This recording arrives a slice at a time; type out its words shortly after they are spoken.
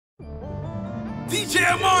DJ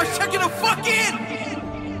Amaris checking the fuck in.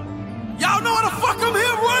 Y'all know how the fuck I'm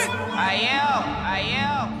here, right? I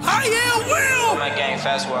am Will. My gang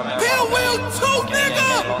fast forward, man. Will too,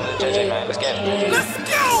 nigga. DaHitMan, let's get it. Let's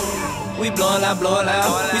go. We blowin' loud,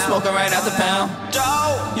 we smoking right out the pound.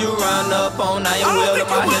 You run up on now, your will,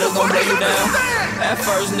 my hitter gon' blow you down. At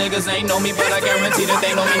first niggas ain't know me, but I guarantee that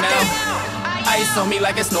they know me now. Ice on me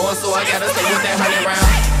like it's snowing, so I gotta stay with that 100 round.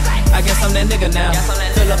 I guess I'm that nigga now.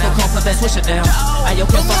 Fill up a car, put that swisher down. I yo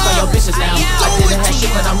can't fuck all your bitches now. I didn't have shit,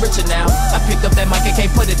 but I'm richer now. I picked up that mic and can't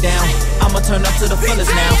put it down. I'ma turn up to the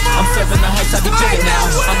fullest now. I'm serving the heights, I be jigging now.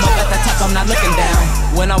 I'm up at the top, I'm not looking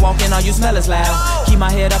down. When I walk in, all you smell is loud. Keep my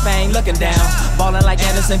head up, I ain't looking down. Ballin' like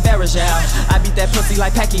Anderson Varejao. I beat that pussy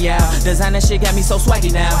like Pacquiao. Designer shit got me so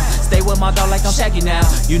swaggy now. Stay with my dog like I'm Shaggy now.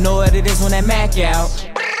 You know what it is when that Mac out.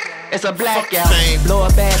 It's a blackout. Blow a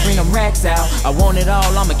bag, bring them racks out. I want it all,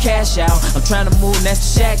 I'ma cash out. I'm trying to move next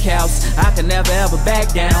to Shack House. I can never ever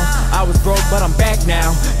back down. I was broke, but I'm back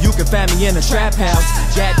now. You can find me in a trap house.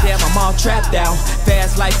 Goddamn, I'm all trapped out.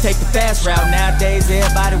 Fast life, take the fast route. Nowadays,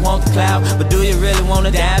 everybody want the clout, but do you really wanna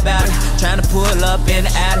die about it? Trying to pull up in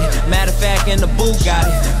the alley. Matter of fact, in the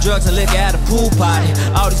Bugatti. Drugs and liquor at a pool party.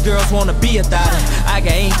 All these girls wanna be a thotty. I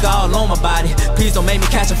got ink all on my body. Please don't make me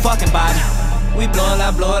catch a fucking body. We blowin'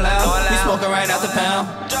 loud, we smoking right out the pound.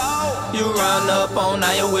 You run up on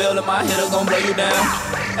now, your will, and my hitter gon' blow you down.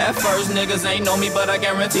 At first niggas ain't know me, but I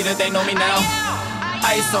guarantee that they know me now.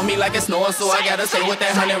 Ice on me like it's snowing, so I gotta stay with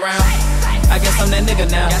that 100 round. I guess I'm that nigga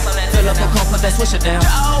now. Fill up a car, put that swisher down.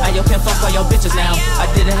 I yo can't fuck all your bitches now. I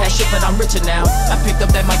didn't have shit, but I'm richer now. I picked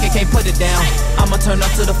up that mic and can't put it down. I'ma turn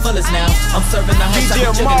up to the fullest now. I'm serving the heights, I be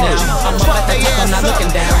jigging now. I'm up at the top, I'm not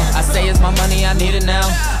looking down. I say it's my money, I need it now.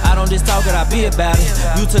 I don't just talk it, I be about it.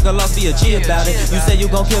 You took a loss, be a G about it. You say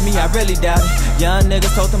you gon' kill me, I really doubt it. Young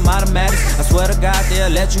niggas told them automatics. I swear to God,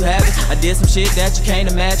 they'll let you have it. I did some shit that you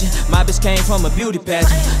can't imagine. My bitch came from a beauty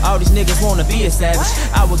pageant. All these niggas wanna be a savage.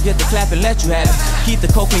 I would get the clap and let you have it. Keep the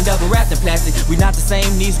cocaine double wrapped in plastic. We not the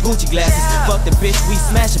same, these Gucci glasses. Fuck the bitch, we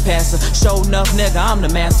smashing past her. Show enough, nigga, I'm the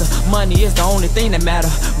master. Money is the only thing that matter.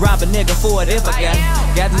 Rob a nigga for it if I got it.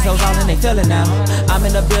 Got these hoes all and they feelin' now. I'm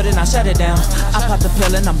in the building, I shut it down. I pop the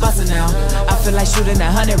pill and I'm bustin' now. I feel like shooting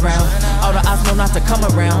that 100 round. All the odds know not to come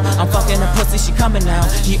around. I'm fucking the pussy, she coming now.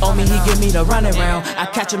 He owe me, he give me the running round. I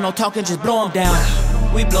catch him, no talking, just blow him down.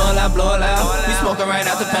 We blowin' loud, we smoking right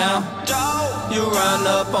out the pound. You run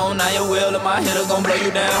up on now, your will, and my hitter gon' blow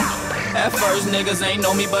you down. At first niggas ain't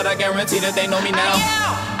know me, but I guarantee that they know me now.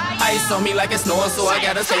 Ice on me like it's snowing, so I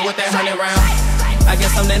gotta stay with that 100 round. I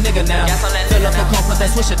guess I'm that nigga now. Fill up a car, put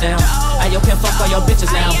that swisher down. I yo can't fuck all your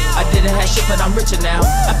bitches now. I didn't have shit, but I'm richer now.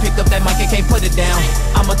 I picked up that mic and can't put it down.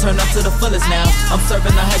 I'ma turn up to the fullest now. I'm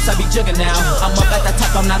serving the heights, I be jigging now. I'm up at the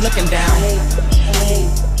top, I'm not looking down.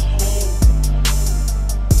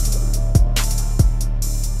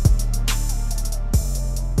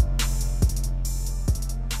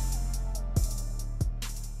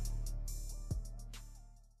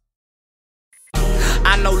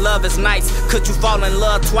 I know love is nice, could you fall in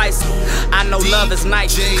love twice? I know love is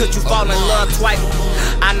nice, could you fall in love twice?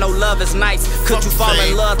 I know love is nice, could you fall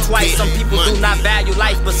in love twice? Some people do not value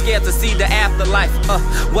life, but scared to see the afterlife.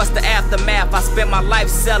 What's the aftermath? I spent my life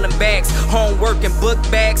selling bags, homework and book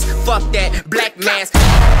bags. Fuck that, black mask.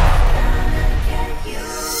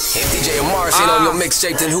 If DJ Amaris ain't on your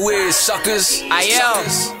mixtape, then who is? Suckers? I am.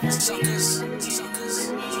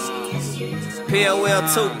 Pill will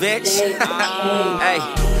too, bitch. Hey,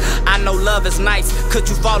 I know love is nice, could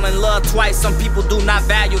you fall in love twice? Some people do not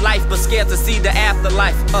value life, but scared to see the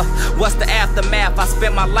afterlife. What's the aftermath? I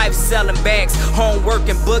spent my life selling bags, homework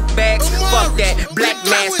and book bags. Fuck that, black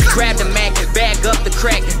mask, grab the Mac, bag up the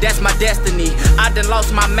crack, that's my destiny. I done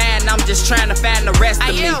lost my mind, I'm just trying to find the rest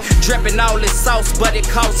of me. Dripping all this sauce, but it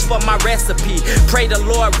costs for my recipe. Pray the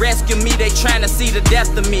Lord rescue me, they trying to see the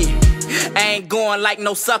death of me. I ain't going like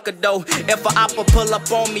no sucker though. If a oppa pull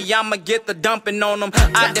up on me, I'ma get the dumping on them.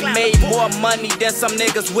 I done made more money than some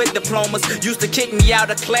niggas with diplomas. Used to kick me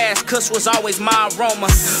out of class, cuss was always my aroma.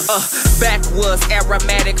 Backwoods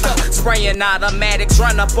aromatic, spraying automatics.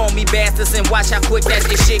 Run up on me bastards and watch how quick that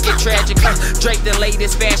this shit get tragic. Draped in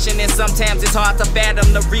latest fashion and sometimes it's hard to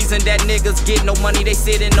fathom the reason that niggas get no money, they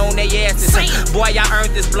sitting on their asses. Boy, I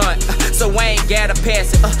earned this blunt, so I ain't gotta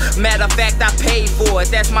pass it. Matter of fact, I paid for it,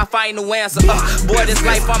 that's my final answer. Boy, this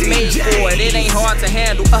life I'm made for it. It ain't hard to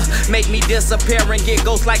handle. Make me disappear and get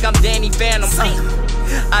ghosts like I'm Danny Phantom.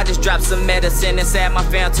 I just dropped some medicine inside my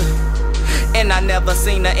Fanta. and I never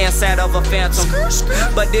seen the inside of a Phantom.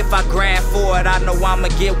 But if I grind for it, I know I'ma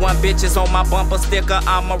get one. Bitches on my bumper sticker,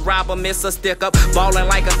 I'ma rob 'em, it's a stick up. Ballin'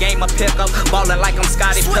 like a game of pickup, ballin' like I'm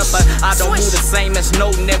Scottie Pippen. I don't move the same as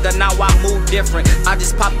no nigga, now I move different. I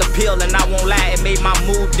just popped the pill and I won't lie, it made my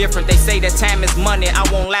mood different. They say that time is money, I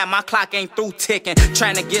won't lie, my clock ain't through ticking.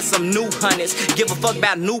 Tryna get some new hundreds, give a fuck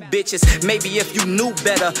about new bitches. Maybe if you knew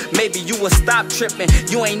better, maybe you would stop tripping.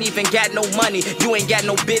 You ain't even got no money, you ain't got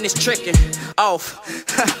no business tricking. Off.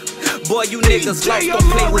 Boy, you niggas lost,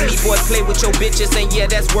 don't play with me, boy, play with your bitches, and yeah,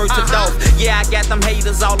 that's word to dog. Yeah, I got them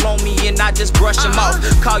haters all on me, and I just brush them off.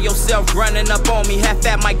 Call yourself running up on me, half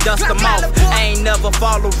that might dust them off. I ain't never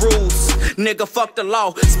follow rules, nigga, fuck the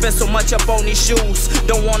law. Spend so much up on these shoes,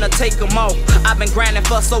 don't wanna take them off. I've been grinding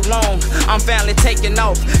for so long, I'm finally taking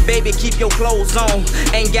off. Baby, keep your clothes on,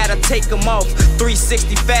 ain't gotta take them off.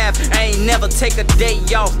 365, I ain't never take a day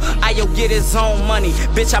off. I'll get his own money,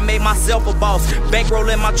 bitch, I made myself a boss. Bankroll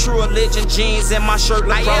in my true religion, jeans and my shirt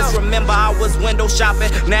lacrosse. Remember I was window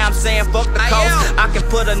shopping, now I'm saying fuck the cost. I can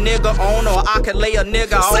put a nigga on or I can lay a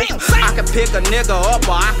nigga off. I can pick a nigga up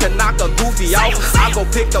or I can knock a goofy off. I go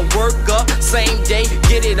pick the work up, same day,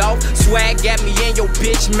 get it off. Swag got me in your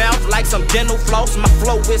bitch mouth like some dental floss. My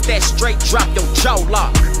flow is that straight drop your jaw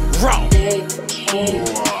lock. Raw.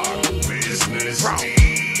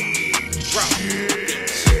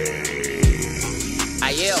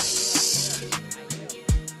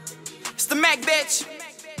 It's the Mac, bitch.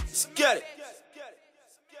 Let's get it.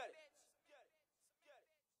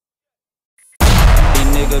 These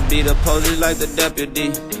niggas be the police like the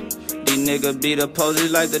deputy. These niggas be the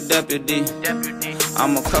police like the deputy.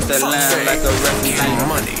 I'ma cross that line like a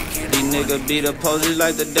refugee. These niggas be the police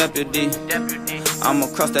like the deputy. I'ma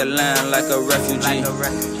cross that line like a refugee.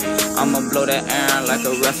 I'ma blow that iron like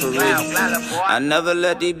a referee. I never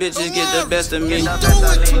let these bitches get the best of me,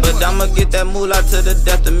 but I'ma get that moolah to the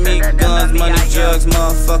death of me. Guns, money, drugs,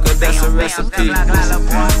 motherfucker, that's a recipe.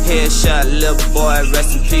 Headshot, little boy,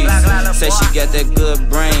 rest in peace. Say she got that good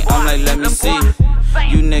brain, I'm like, let me see.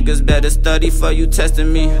 You niggas better study for you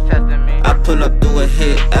testing me. I pull up through a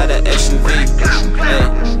hit out of SUV.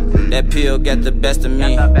 Hey, that pill got the best of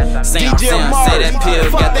me. Say that pill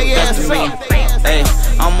got the best of me. Hey,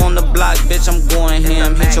 I'm on the block, bitch, I'm going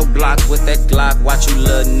ham. Hit your block with that Glock, watch you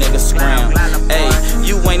little nigga scram. Hey,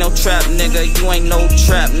 you ain't no trap nigga, you ain't no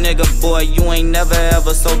trap nigga, boy, you ain't never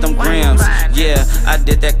ever sold them grams. Yeah, I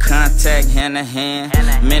did that contact hand to hand.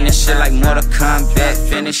 Man, this shit like Mortal Kombat,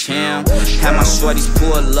 finish him. Have my shorties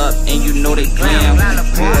pull up, and you know they glam.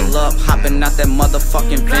 Pull up, hopping out that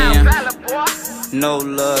motherfucking van. No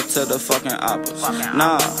love to the fucking oppas.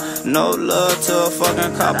 Nah, no love to a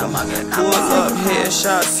fucking copper. Pull up,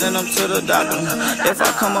 headshot, send them to the doctor. If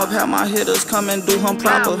I come up, have my hitters come and do him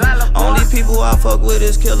proper. Only people I fuck with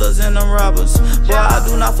is killers and them robbers. Boy, I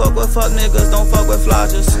do not fuck with fuck niggas, don't fuck with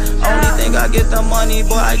flodgers. Only thing I get the money,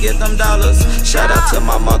 boy, I get them dollars. Shout out to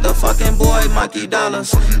my motherfucking boy, Mikey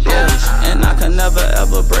Dollars. Yeah, and I can never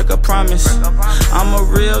ever break a promise. I'm a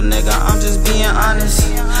real nigga, I'm just being honest.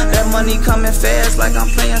 That money coming fast like I'm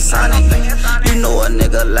playing Sonic. You know a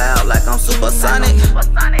nigga loud like I'm supersonic.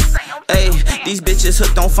 Ayy, these bitches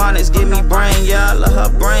hooked on phonics, give me brain, yeah, I love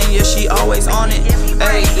her brain, yeah, she always on it.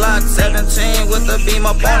 Ayy, Glock 17 with the beam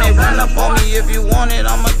up on it. Run up on me if you want it,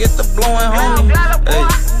 I'ma get the blowing homie. Ayy,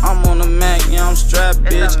 I'm on the Mac, yeah, I'm strapped,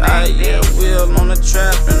 bitch. Wheel on the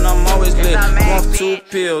trap, and I'm always lit. I'm off 2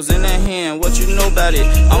 pills in the hand, what you know about it?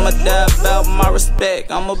 I'ma die about my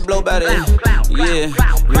respect, I'ma blow about it. Yeah,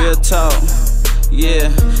 real talk.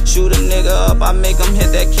 Yeah, shoot a nigga up, I make him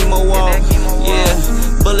hit that chemo wall.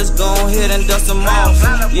 Yeah, bullets gon' hit and dust him off.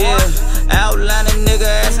 Yeah, outline a nigga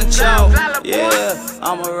ass and chalk. Yeah,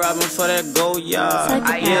 I'ma rob him for that Goyard.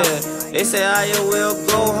 Yeah, they say I will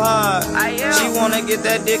go hard. She wanna get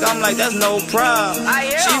that dick, I'm like, that's no problem.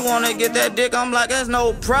 She wanna get that dick, I'm like, that's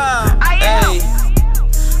no problem. Hey,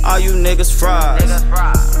 all you niggas frauds.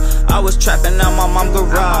 I was trapping out my mom's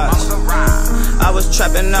garage. I was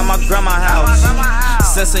trapping out my grandma's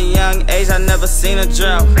house. Since a young age, I never seen a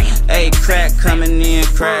drought. Ayy, crack coming in,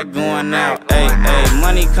 crack going out. Ayy,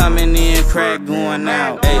 money coming in, crack going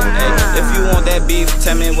out. Ayy, if you want that beef,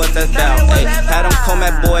 tell me what that's about. Ayy, had them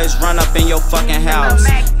Comac boys run up in your fucking house.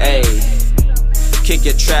 Ayy, kick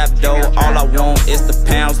your trap though, all I want is the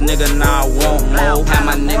pounds, nigga, now I want more. Have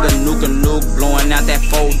my nigga nuke, blowing out that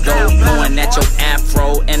photo, blowing at your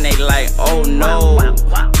afro, and they like, oh no.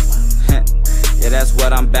 Yeah, that's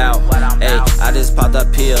what I'm about. Ayy, I I just popped a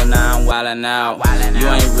pill, now I'm wildin' out. You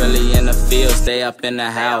ain't really in the field, stay up in the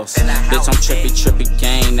house. Bitch, I'm trippy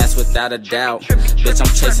gang, that's without a doubt. Bitch, I'm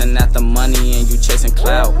chasing after money and you chasing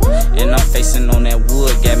clout. And I'm facing on that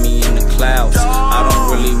wood, got me in the clouds. I don't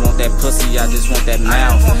really want that pussy, I just want that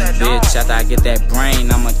mouth. Bitch, after I get that brain,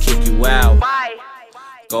 I'ma kick you out.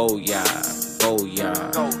 Goyard, Goyard,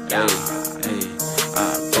 hey,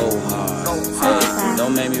 go hard. Hey,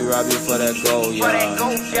 don't make me rob you for that Goyard.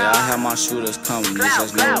 Yeah, I have my shooters coming, bitch,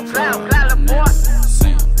 just no problem.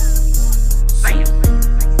 Sing.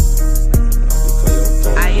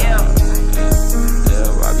 I am. Yeah,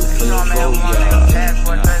 rob you for your Goyard.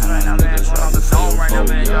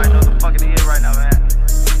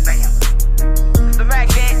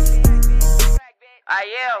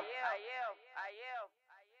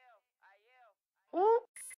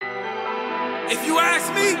 If you ask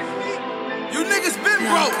me, you niggas been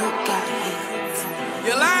broke.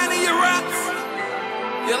 You're lying in your raps.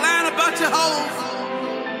 You're lying about your hoes.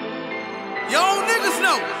 Your own niggas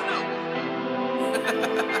know.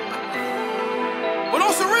 But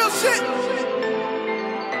on some real shit,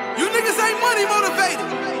 you niggas ain't money motivated.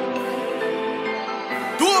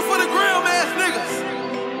 Do it for the ground ass niggas.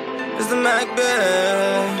 It's the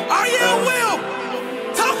Macbeth. Will.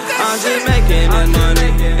 Talk that I'm shit. just making this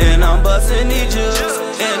money, and I'm busting these jugs,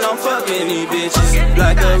 and I'm fucking these bitches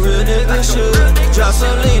like a real nigga should. Drop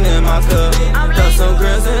some lean in my cup, got some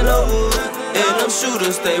grams in the wood, and them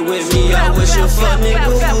shooters stay with me. I wish a fuck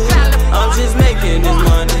nigga would. I'm just making this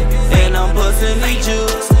money, and I'm busting these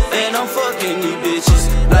jugs, and I'm fucking these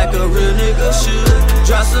bitches like a real nigga should.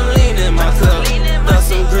 Drop some lean in my cup, got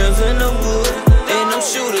some grams in the wood, and them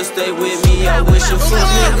shooters stay with me. I wish a fuck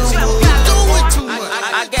nigga would.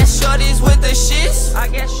 I got shorties with the shits.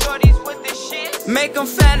 Make them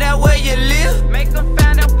find out where you live.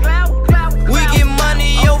 We get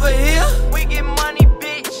money over here.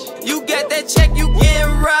 You got that check, you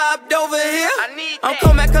getting robbed over here. I'm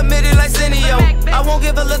coming committed like Cineo. I won't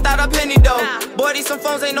give a little thought a penny though. Boy, these some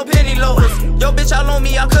phones ain't no penny loafers. Yo, bitch, all on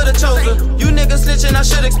me, I could've chosen. You niggas snitching, I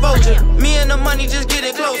should expose you. Me and the money just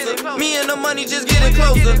getting closer. Me and the money just getting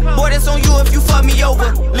closer. Boy, that's on you if you fuck me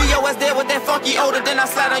over. Leo was there with that funky odor. Then I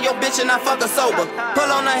slide on your bitch and I fuck her sober.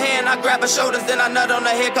 Pull on her hand, I grab her shoulders. Then I nut on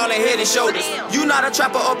her head, call it head and shoulders. You not a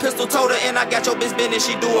trapper or pistol toter. And I got your bitch bending,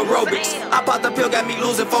 she do aerobics. I popped the pill, got me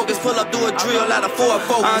losing focus. Pull up, do a drill out of 4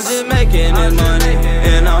 focus. I'm just making this money,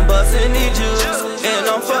 and I'm busting these jugs, and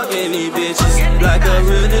I'm fucking these bitches like a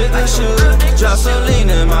real nigga should. Drop some lean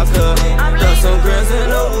in my cup, got some grams in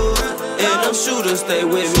the wood, and them shooters stay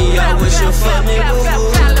with me. I wish a fuck nigga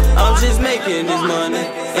would. I'm just making this money,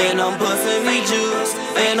 and I'm busting these jugs,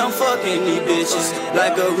 and I'm fucking these bitches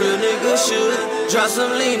like a real nigga should. Drop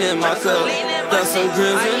some lean in my cup, got some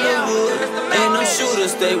grams in the wood, and them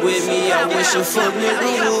shooters stay with me. I wish a fuck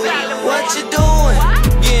nigga would. What you doing?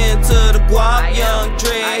 Getting to the guap, young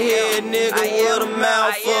dreadhead nigga with a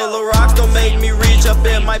mouth full of rocks. Don't make me reach up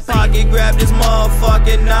in my pocket, grab this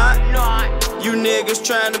motherfucking knot. You niggas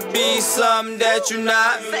tryna be something that you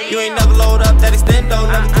not. You ain't never load up that extendo,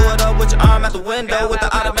 never do it up with your arm out the window. With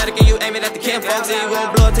the automatic and you aim it at the kinfolks, and you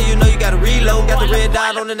gon' blow it till you know you gotta reload. Got the red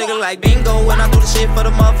dot on the nigga like bingo. When I do the shit for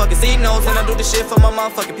the motherfucking C-notes, and I do the shit for my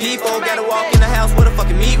motherfucking people. Gotta walk in the house with a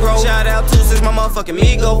fucking Migro. Shout out 2-6, my motherfucking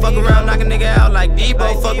Migo. Fuck around, knock a nigga out like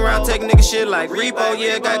Debo. Fuck around, take a nigga shit like repo.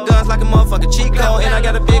 Yeah, got guns like a motherfucking cheat code. And I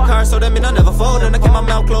got a big car, so that mean I never fold. And I keep my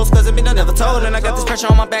mouth closed, cause it mean I never told. And I got this pressure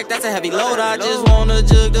on my back, that's a heavy load. I just wanna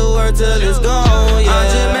jug the word till it's gone, yeah. I'm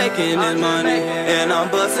just making this money, and I'm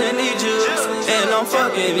busting these jugs, and I'm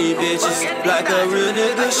fucking these bitches like a real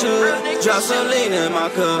nigga should. Drop some lean in my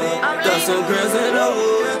cup, got some grams in the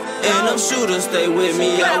wood, and them shooters stay with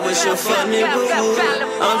me. I wish a fuck nigga would.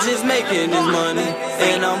 I'm just making this money,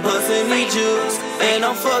 and I'm busting these jugs, and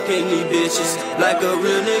I'm fucking these bitches like a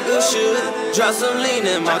real nigga should. Drop some lean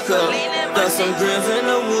in my cup, got some grams in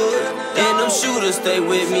the wood, and them shooters stay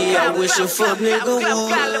with me. I wish a fuck nigga would.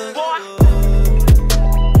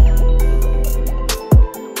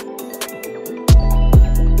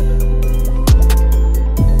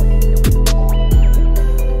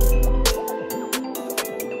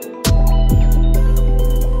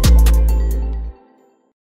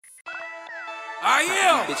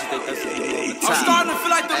 I'm starting to feel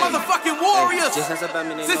like the motherfucking Warriors.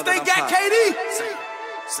 Since they got KD,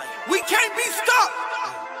 we can't be stopped.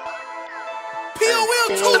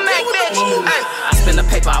 I spend the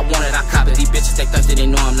paper, I want it, I cop it. These bitches, they thirsty, they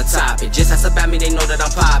know I'm the topic. Just ask about me, they know that I'm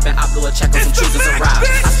poppin'. I blew a check on some choosers and robbers.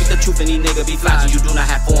 I speak the truth and these niggas be flogging. You do not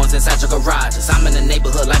have phones inside your garages. I'm in the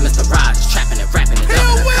neighborhood like Mr. Rogers, trapping and rapping and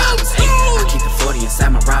dumping the collars. Hey, I keep the 40 inside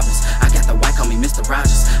my robbers. I got the white, call me Mr.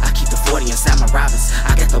 Rogers. I keep the 40 inside my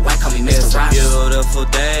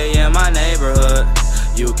my neighborhood.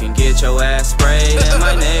 You can get your ass sprayed in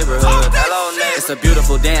my neighborhood. Hello, neighbor. It's a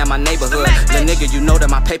beautiful day in my neighborhood. The nigga, you know that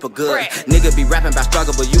my paper good. Nigga be rapping about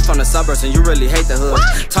struggle, but you from the suburbs and you really hate the hood.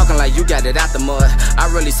 Talking like you got it out the mud.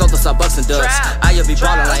 I really sold the Starbucks and dubs. I be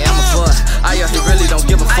ballin' like I'm a fuck. He really don't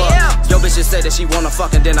give a fuck. Yo bitch just said that she wanna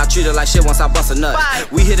fuck and then I treat her like shit once I bust a nut.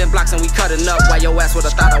 We hitting blocks and we cutting up. While your ass with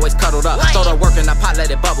a thought always cuddled up. Throw the work in the pot,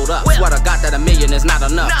 let it bubble up. Swear to God that $1 million is not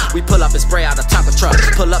enough. We pull up and spray out a Tonka truck.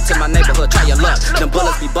 Pull up to my neighborhood, try your luck. Them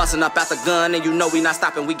bullets be busting up out the gun, and you know we not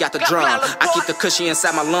stopping, we got the drum. I keep the cushy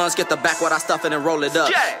inside my lungs, get the back what I stuff it and roll it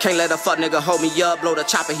up. Can't let a fuck nigga hold me up, blow the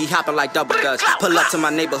chopper, he hopping like double dutch. Pull up to my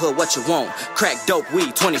neighborhood, what you want? Crack, dope,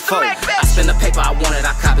 weed, 24. I spend the paper, I want it,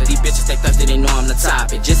 I cop it. These bitches, they thirsty, they know I'm the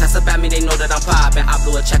topic. Just ask about me, they know that I'm popping. I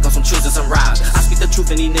blew a check on some truths and some rhymes. I speak the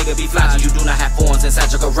truth and these niggas be flogging. You do not have phones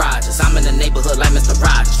inside your garages. I'm in the neighborhood like Mr.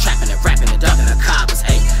 Rogers, trapping it, rapping it up in the coppers.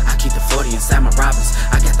 Ayy, I keep the 40 inside my robbers.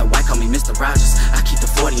 I got the white, call me Mr. Rogers. I keep the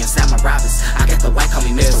 40 inside my robbers. I got the white, call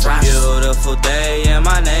me Mr. Rogers. It's a beautiful day in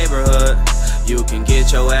my neighborhood. You can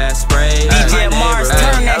get your ass sprayed. DJ Amaris,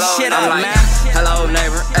 turn that shit up, man. Hello,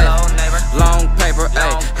 neighbor. Hello, neighbor. Long paper,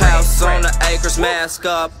 house on the acres, mask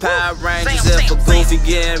up, Power Rangers. If a goofy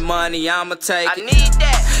getting money, I'ma take it. I need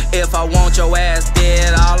that. If I want your ass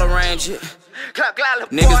dead, I'll arrange it.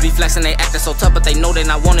 Niggas be flexing, they acting so tough, but they know they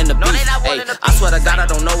not wanting the beef. I swear to God, I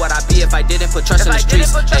don't know what I'd be if I didn't put trust in the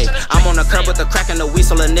streets. I'm on the curb with the crack in the weed,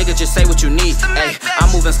 so a nigga just say what you need.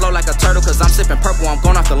 I'm moving slow like a turtle, cause I'm sipping purple, I'm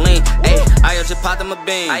going off the lean. I just popped him a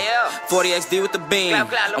bean, 40XD with the beam.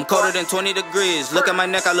 I'm colder than 20 degrees. Look at my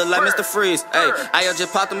neck, I look like Mr. Freeze. I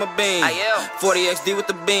just popped him a bean, 40XD with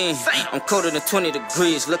the beam. I'm colder than 20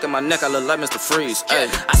 degrees. Look at my neck, I look like Mr. Freeze. I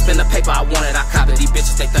spend the paper, I want it, I cop it. These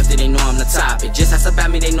bitches, they thirsty, they know I'm the top. Just ask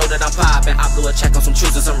about me, they know that I'm poppin'. I blew a check on some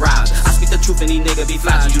truths and some rhymes. I speak the truth and these niggas be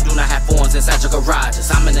flogging. You do not have phones inside your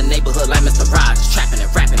garages. I'm in the neighborhood like Mr. Rogers, trapping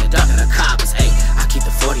it, rapping it up in the coppers. Ayy, I keep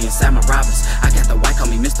the 40 inside my robbers. I got the white,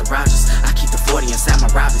 call me Mr. Rogers. I keep the 40 inside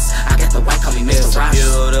my robbers. I got the white, call me Mr. Rogers.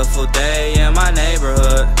 It's a beautiful day in my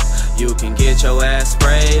neighborhood. You can get your ass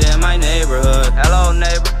sprayed in my neighborhood. Hello,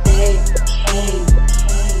 neighbor.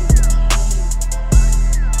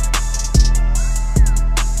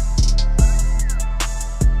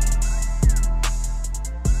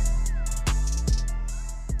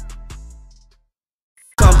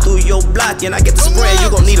 Come through your block and I get the spray, you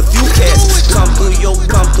gon' need a few cats. Come through your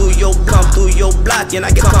block and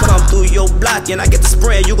I get come through your block and I get the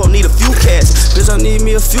spray, you gon' need a few cats. Bitch, I need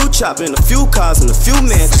me a few chopping, a few cars and a few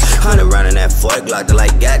mansions. 100 round in that 40 Glock, they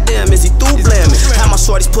like goddamn, is he through blaming? How my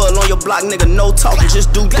shorties pull on your block, nigga, no talking,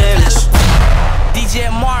 just do damage. DJ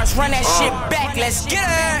Amaris, run that shit back, let's get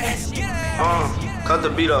it. Cut the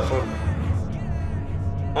beat up for me.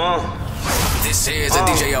 This is a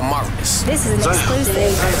DJ Amaris. This is an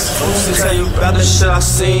exclusive. Tell you about the shit I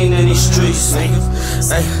seen in these streets,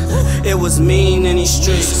 nigga. It was mean in these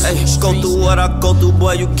streets. Go through what I go through,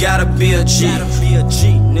 boy, you gotta be a G.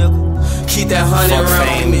 Nigga. Keep that 100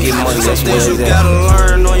 around on me. Some things you gotta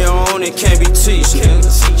learn on your own, it can't be teach, nigga.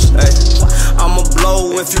 I'ma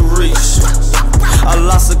blow if you reach. I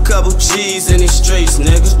lost a couple G's in these streets,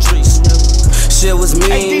 nigga. Shit was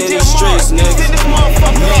mean in these streets, nigga.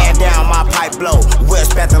 Man down, my pipe blow. Well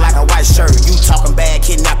spattered like a white shirt. You talking bad,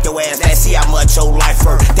 kidnap your ass. Let's see how much your life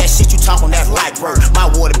worth. That shit you talking, that's life worth. My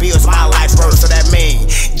water bill's my life worth. So that mean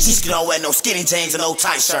Geeski don't wear no skinny jeans and no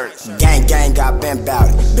tight shirts. Gang got bent bout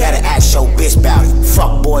it. Better ask your bitch bout it.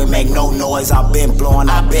 Fuck boy, make no noise. I've been blowing,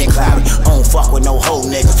 I've been clouded. Don't fuck with no hoe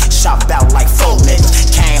niggas. Shop out like 4 niggas.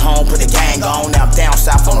 Came home, put the gang on. Now I'm down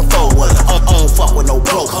south on the 4-wheeler. Don't fuck with no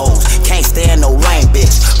broke hoes. Can't stand no lame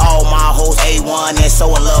bitch. All my hoes A1 and so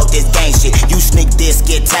in love this gang shit. You sneak this,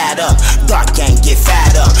 get tied up. Dark gang, get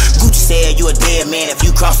fired up. Gucci said you a dead man if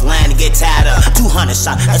you cross the line and get tied up. 200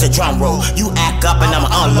 shot, that's a drum roll. You act up and I'ma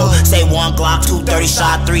unload. Say 1 Glock, 230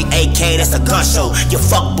 shot, 3 AK, that's a gun show. Your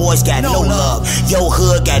fuck boys got no love. Your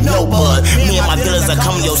hood got no bud. Me and my dealers are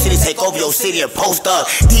coming to your city, take over your city and post up.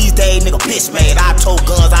 These days, nigga, bitch made. I told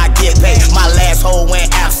guns, I get paid. My last hoe went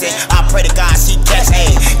absent. I pray to God she catch A.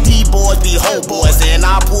 These boys be hoe boys, and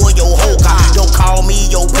I pull your whole car. Don't call me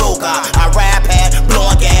your broker. I rap at,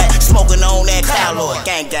 blowing gas, smoking on that caloid.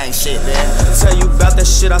 Gang shit, man. Tell you about that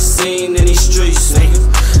shit I seen in these streets,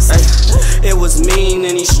 nigga. It was mean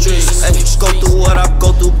in these streets. Go through what I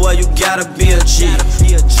go through, boy, you gotta be a G.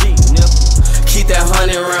 Keep that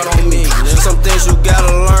 100 round on me. Some things you gotta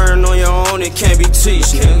learn on your own, it can't be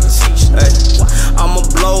teach, nigga. I'ma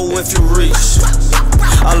blow if you reach.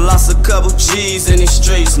 I lost a couple G's in these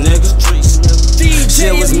streets, nigga.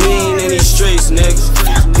 Shit was mean in these streets, nigga.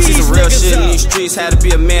 This is real shit in these streets, had to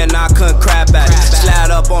be a man, now I couldn't cry about it.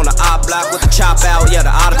 Slide up on the op block with the chop out, yeah,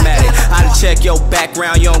 the automatic. I done check your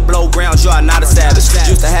background, you don't blow rounds, you are not a savage.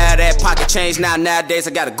 Used to have that pocket change, nowadays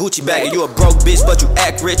I got a Gucci bag. And you a broke bitch, but you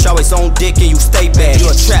act rich, always on dick and you stay bad. You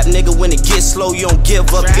a trap nigga, when it gets slow, you don't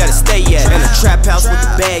give up, you gotta stay at it. In the trap house with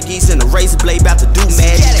the baggies and the razor blade, about to do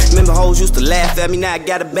magic. Remember hoes used to laugh at me, now I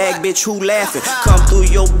got a bag, bitch, who laughing? Come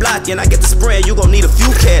through your block and I get the spray, you gon' need a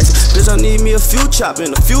few cats. Bitch, I need me a few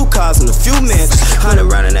chopping, a few cars and a few mansions. 100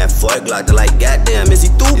 round in that 40 Glock, they like, goddamn, is he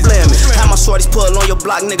through blaming? How my shorties pull on your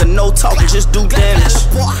block, nigga, no talking, just do damage.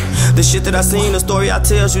 The shit that I seen, the story I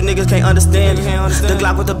tells you niggas can't understand it. The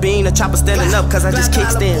Glock with the bean, the chopper standing up, cause I just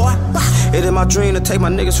can't stand it. It is my dream to take my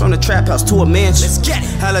niggas from the trap house to a mansion.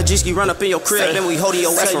 Holla Geeski, run up in your crib, then we holding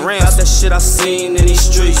your ass for ransom. That shit I seen in these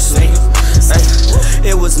streets, nigga. Ay,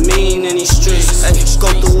 it was mean in these streets. Ay, go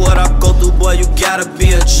through what I go through, boy, you gotta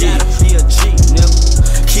be a G.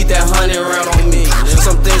 Keep that 100 round on me.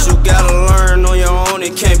 Some things you gotta learn on your own,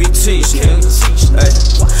 it can't be teach, nigga. Ay,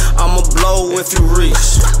 I'ma blow if you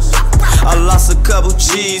reach. I lost a couple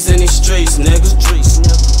G's in these streets, nigga.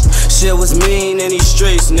 Shit was mean in these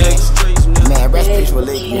streets, nigga. Man, rest peace with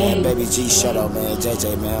League, man. Baby G, shut up, man.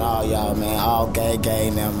 JJ, man. All y'all, man. All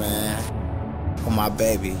gang now, man. For my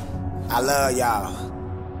baby. I love y'all.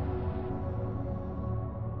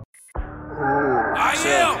 I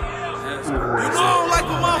am. You know I don't like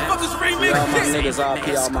when motherfuckers remix all my shit. niggas,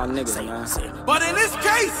 RP all my niggas, man. But in this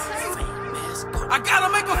case, I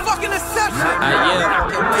gotta make a fucking exception.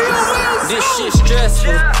 This shit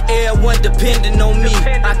stressful, everyone depending on me.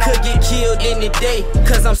 I could get killed any day,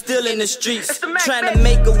 cause I'm still in the streets. Trying to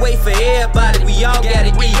make a way for everybody, we all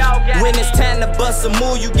gotta eat. When it's time to bust a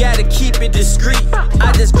move, you gotta keep it discreet.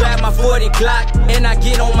 I just grab my 40 Glock and I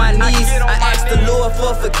get on my knees. I ask the Lord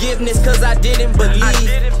for forgiveness, cause I didn't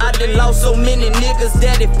believe. I done lost so many niggas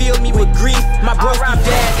that it filled me with grief. My broski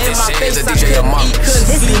dad in my face, I couldn't eat,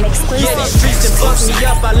 couldn't sleep. Yeah, these streets done fucked me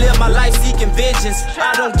up, I live my life seeking vengeance.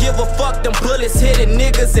 I don't give a fuck, them bullets hitting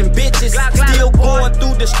niggas and bitches. Still going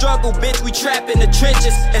through the struggle, bitch, we trapped in the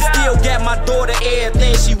trenches. And still got my daughter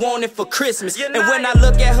everything she wanted for Christmas. And when I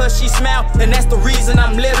look at her, she smile, and that's the reason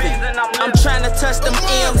I'm living. I'm trying to touch them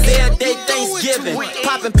M's every day Thanksgiving.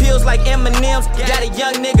 Popping pills like M&M's, got a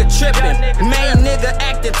young nigga tripping. Main nigga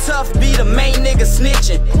acting tough, be the main nigga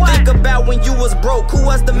snitching. Think about when you was broke, who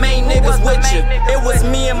was the main niggas with you? It was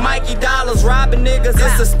me and Mikey Dollars robbing niggas,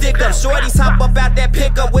 it's a stick up. Shorties hop up out that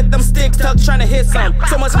pickup with them sticks tucked, trying to hit some.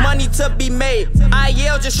 So much money to be made, I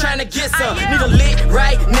yell just trying to get some. Need a lick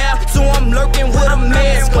right now, so I'm lurking with a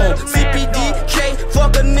mask on. CPDK,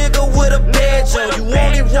 fuck a nigga with a badge on. You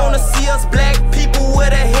only wanna see us black people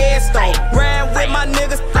with a headstone. Ran with my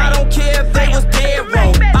niggas, I don't care if they was dead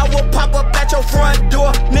wrong. I will pop up at your front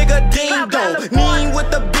door, nigga ding dong. Mean with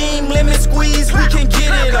the beam, limit squeeze, we can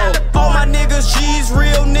get it on. All my niggas G's,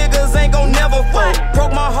 real niggas ain't gon' never fall.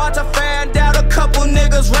 Broke my heart to find out a couple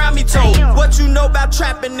niggas round me told. What you know about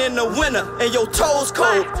trapping in the winter and your toes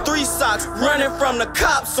cold? 3 socks running from the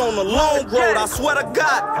cops on the long road. I swear to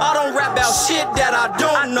God, I don't rap about shit that I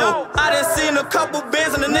don't know. I done seen a couple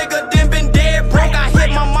bands and the nigga done been dead broke. I hit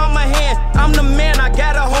my mama hand, I'm the man, I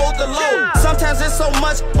gotta hold the load. Sometimes it's so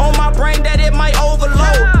much on my brain that it might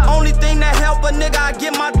overload. Only thing that help a nigga, I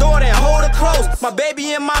get my daughter and hold her close. My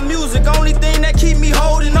baby and my music, only thing that keep me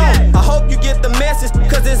holding on. I hope you get the message,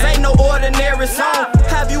 cause this ain't no ordinary song.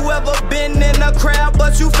 Have you ever been in a crowd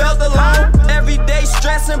but you felt alone? Every day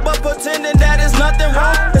stressing but pretending that there's nothing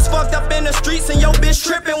wrong. It's fucked up in the streets and your bitch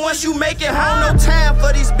tripping once you make it home. No time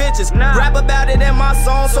for these bitches, rap about it in my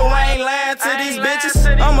song, so I ain't lying to these bitches.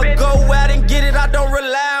 I'ma go out and get it, I don't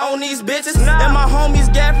rely on these bitches. And my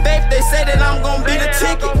homies got faith, they say that I'm gon' be the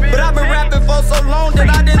ticket. But I've been rapping for so long that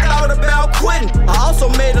I didn't thought about quitting. I also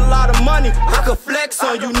made a lot of money, I could flex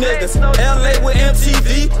on you niggas. LA with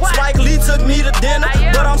MTV, Spike Lee took me to dinner.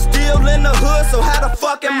 But I'm still in the hood, so how the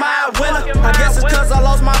fuck am I a winner? I guess it's cause I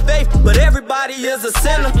lost my faith, but everybody is a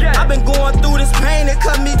sinner. I've been going through this pain, it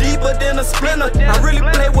cut me deeper than a splinter. I really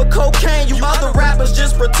play with cocaine, you other rappers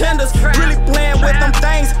just pretenders. Really playing with them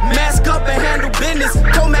things, mask up and handle business.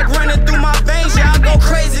 Comac running through my veins, yeah, I go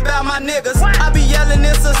crazy about my niggas. I be yelling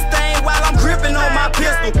in sustain while I'm gripping on my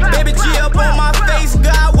pistol. Baby G up on my face,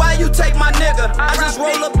 God, why you take my nigga? I just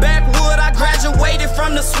roll a backwood, I graduated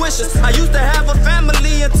from the swishers. I used to have a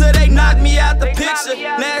family until they knocked me out the picture.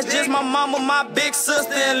 Now it's just my mama, my big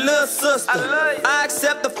sister, and little sister. I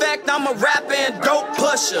accept the fact I'm a rapper and dope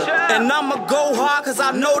pusher. And I'ma go hard cause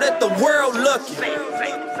I know that the world looking.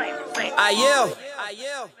 I yell.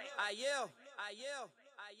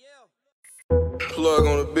 Plug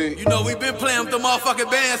on the beat. You know we been playing with the motherfucking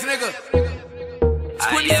bands, nigga.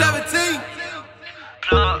 2017.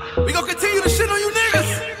 We gon' continue to shit on you niggas.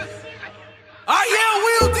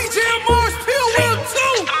 Will, DJ Amaris, Pill Will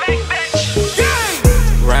too. Gang.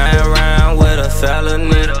 Round with a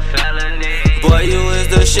felony. Boy, you is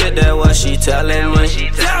the shit, that what she telling me.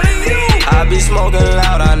 I be smoking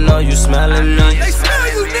loud, I know you smelling me. They smell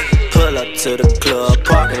you, nigga. Pull up to the club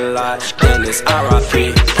parking lot, then it's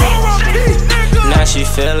R.I.P. Now she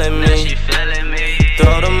feeling me.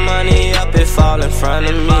 Throw the money up, it fall in front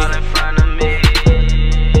of me.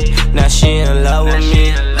 Now she in love with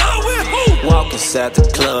me. Walk inside the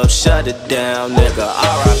club, shut it down, nigga,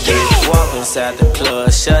 R.I.P. Walk inside the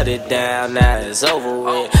club, shut it down, now it's over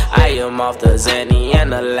with. I am off the Zanny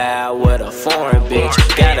and the loud with a foreign bitch.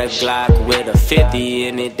 Got a Glock with a 50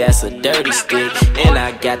 in it, that's a dirty stick. And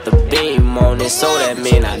I got the beam on it, so that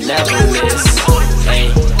mean I never miss.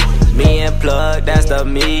 Hey, me and Plug, that's the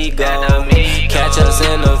Migo. Catch us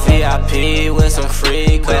in the VIP with some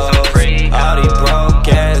free codes. All these broke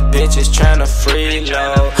ass bitches tryna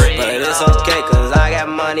freeload, but it's okay cause I got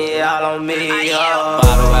money all on me, yo.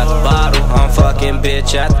 Bottle after bottle, I'm fucking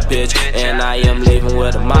bitch after bitch, and I am leaving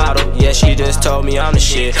with a model. Yeah, she just told me I'm the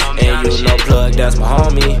shit, and you know Plug, that's my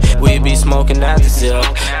homie. We be smoking at the zip,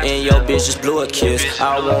 and your bitch just blew a kiss.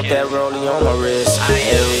 I want that rollie on my wrist.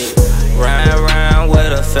 Hey, round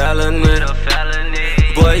with a felony.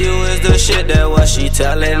 Boy, you is the shit, that what she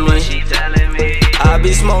telling me. I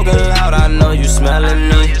be smoking loud, I know you smelling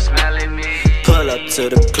me. Pull up to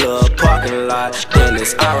the club parking lot, then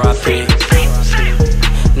it's R.I.P.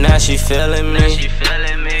 Now she feeling me.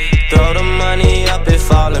 Throw the money up, it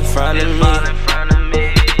fall in front of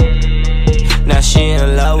me. Now she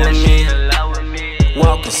in love with me.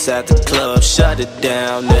 Walk inside the club, shut it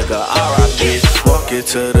down, nigga, R.I.P. Walk it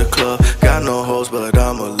to the club, got no hoes, but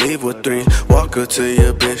I'ma leave with 3. Walk her to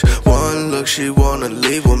your bitch, one look, she wanna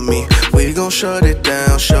leave with me. We gon' shut it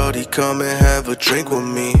down, shorty, come and have a drink with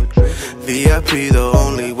me. VIP, the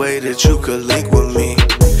only way that you could link with me.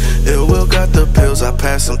 Ill Will got the pills, I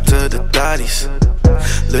pass them to the thotties.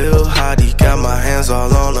 Lil Hottie, got my hands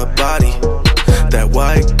all on her body. That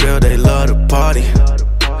white girl, they love to party.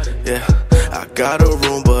 Yeah, I got a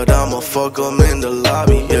room, but I'ma fuck 'em in the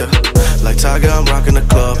lobby, yeah. Like Tiger, I'm rocking the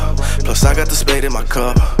club. Plus I got the spade in my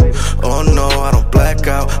cup. Oh no, I don't black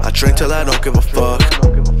out, I drink till I don't give a fuck.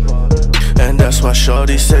 And that's why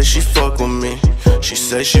shorty say she fuck with me. She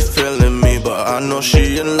say she feeling me, but I know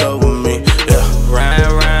she in love with me, yeah.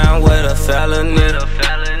 Round with a felony.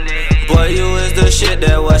 Boy, you is the shit,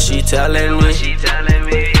 that what she telling me.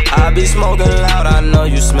 I be smoking loud, I know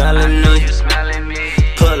you smelling me.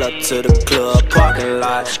 Pull up to the club parking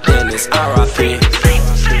lot, then it's R.I.P.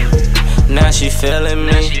 Now she feeling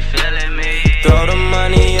me. Throw the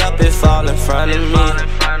money up, it fall in front of me.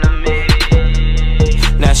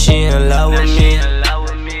 Now she in love with me.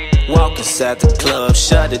 Walk inside the club,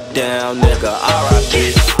 shut it down, nigga,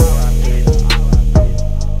 R.I.P.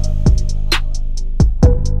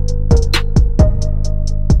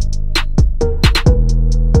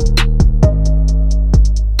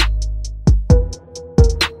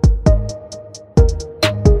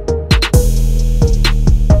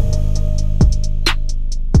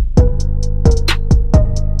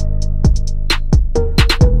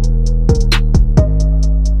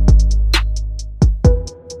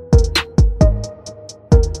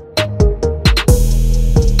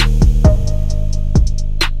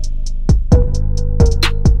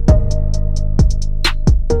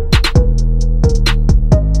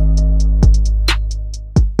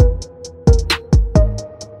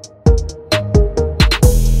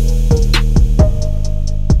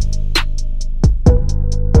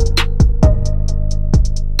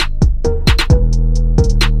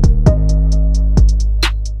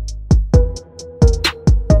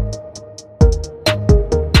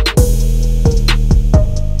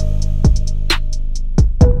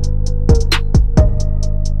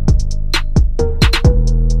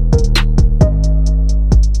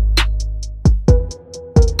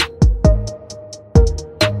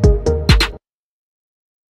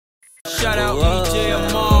 Shout out DJ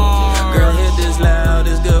Amaris. Girl, hit this loud,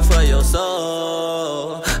 it's good for your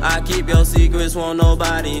soul. I keep your secrets, won't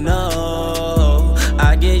nobody know.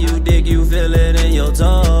 I get you dick, you feel it in your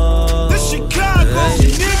toes. This Chicago,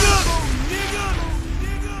 nigga.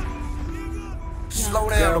 Slow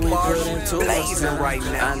down, Amaris. Blazing right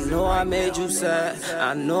now. I know I made you sad,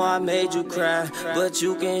 I know I made you cry, but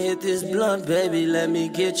you can hit this blunt, baby, let me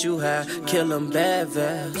get you high. Kill them bad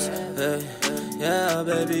vibes, hey. Yeah,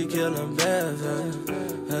 baby, kill them bad vibes,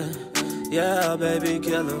 hey. Yeah, baby,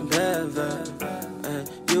 kill them bad vibes, hey.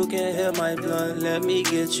 You can hit my blunt, let me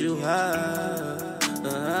get you high.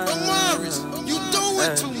 Amaris, you doing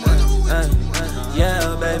it too much.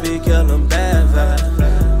 Yeah, baby, kill them bad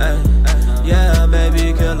vibes. Yeah,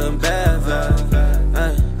 baby, kill them bad vibes.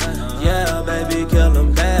 Yeah, baby, kill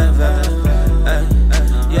them bad vibes.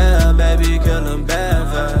 Yeah, baby, kill them bad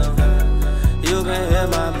vibes. You can hit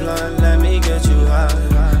my blunt, let me get you high.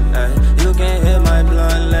 You can hit my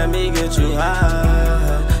blunt, let me get you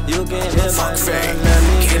high. You can hit my blunt, let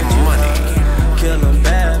me get you high. Kill them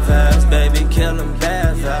bad vibes, baby, kill them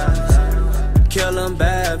bad vibes. Kill them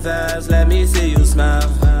bad vibes, let me see you smile.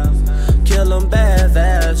 Kill them bad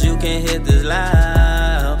vibes, you can hit this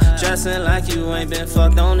loud. Dressing like you ain't been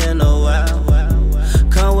fucked on in a while.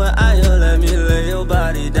 Come with Aya, let me lay your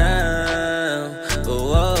body down.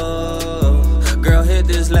 Whoa, girl, hit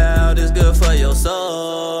this loud, it's good for your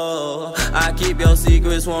soul. I keep your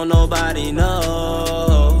secrets, won't nobody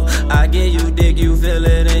know. I give you dick, you feel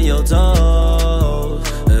it in your toes.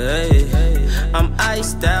 Hey, I'm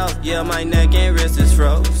iced out, yeah, my neck and wrist is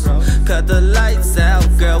froze. Cut the lights out,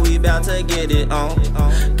 girl, we bout to get it on.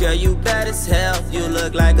 Girl, you bad as hell, you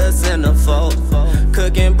look like a centerfold.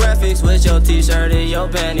 Cooking breakfast with your t-shirt and your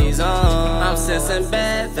panties on. I'm sensing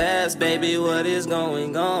bad vibes, baby, what is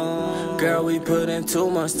going on? Girl, we put in too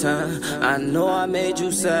much time. I know I made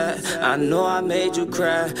you sad, I know I made you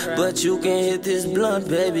cry, but you can hit this blunt,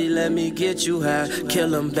 baby, let me get you high. Kill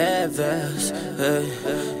them bad vibes, hey.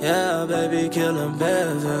 Yeah, baby, kill them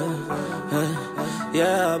bad vibes, hey.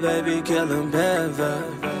 Yeah, baby, kill them bad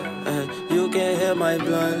vibes, hey. You can hit my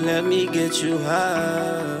blunt, let me get you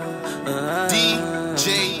high.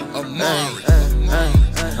 DJ Amaris.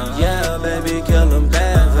 Yeah, baby, kill them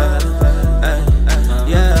bad vibes.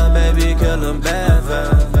 Yeah, baby, kill them bad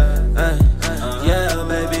vibes. Yeah,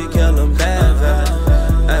 baby, kill them bad vibes.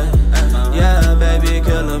 Yeah, baby,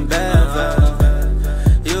 kill them bad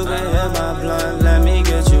vibes. You can hit my blunt, let me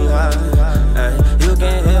get you high. You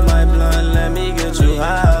can hit my blunt, let me get you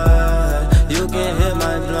high. You can hit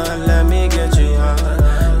my blunt, let me get you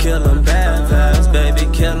high. Kill them bad vibes, baby,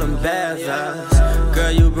 kill them bad vibes.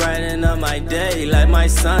 Girl, you brighten up my day like my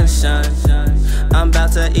sunshine. I'm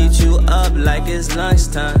about to eat you up like it's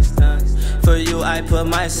lunchtime. For you, I put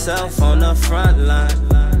myself on the front line.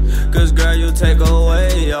 Cause girl, you take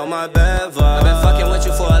away all my bad vibes. I've been fucking with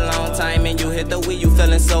you for a long time, and you hit the wheel, you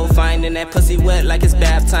feeling so fine. And that pussy wet like it's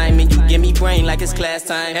bath time, and you give me brain like it's class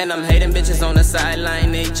time. And I'm hating bitches on the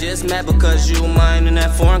sideline, they just mad because you mine. And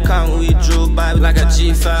that foreign count we drew by like a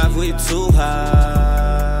G5, we too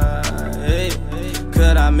high. Hey,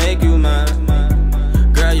 could I make you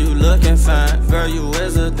mine? Girl, you looking fine, girl, you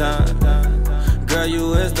is a dime. Girl,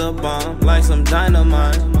 you is the bomb, like some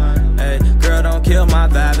dynamite. Hey, girl, don't kill my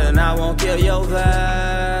vibe, and I won't kill your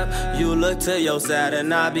vibe. You look to your side,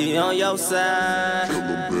 and I'll be on your side.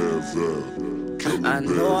 I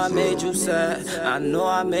know I made you sad, I know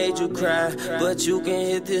I made you cry, but you can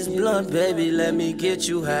hit this blunt, baby, let me get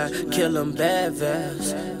you high. Kill them bad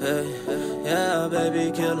vibes, hey. Yeah,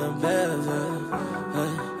 baby, kill them bad vibes,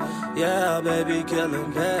 hey. Yeah, baby, kill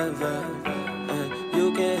them bad vibes, hey.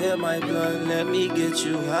 You can hit my blunt, let me get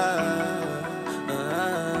you high.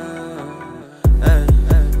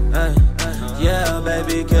 Yeah,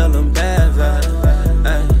 baby, kill them bad vibes.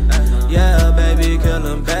 Yeah, baby, kill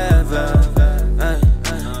them bad vibes.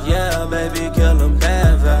 Yeah, baby, kill them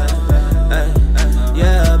bad vibes.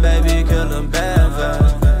 Yeah, baby, kill them bad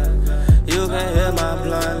vibes. You can hit my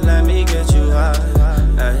blunt, let me get you high.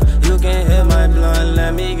 You can hit my blunt,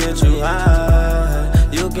 let me get you high.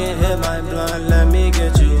 You can hit my blunt, let me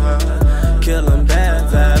get you high. Kill them bad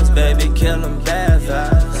vibes, baby, kill them bad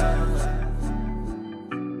vibes.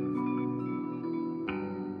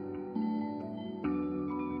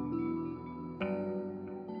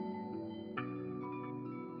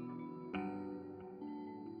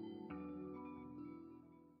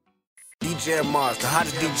 DJ Mars, the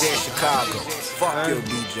hottest DJ in Chicago. Fuck your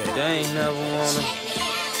DJ. They ain't never wanna.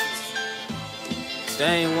 They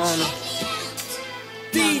ain't wanna.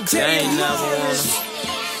 DJ they ain't never wanna.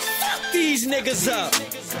 Fuck these niggas up.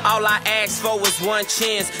 All I asked for was one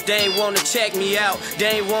chance. They ain't wanna check me out,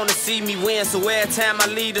 they ain't wanna see me win. So every time I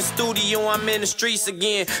leave the studio, I'm in the streets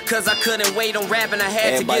again. Cause I couldn't wait on rapping, I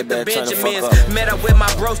had to get the Benjamins. Met up with my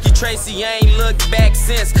broski Tracy, I ain't looked back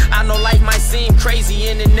since. I know life might seem crazy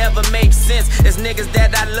and it never makes sense. It's niggas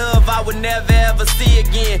that I love, I would never ever see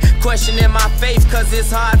again. Questioning my faith, cause it's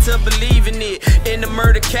hard to believe in it. In the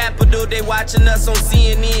murder capital, they watching us on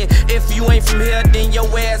CNN. If you ain't from here, then your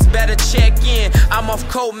ass better check in. I'm off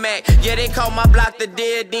Mac. Yeah, they call my block the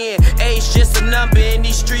dead end. Age just a number in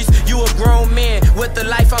these streets, you a grown man. With the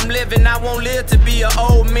life I'm living, I won't live to be an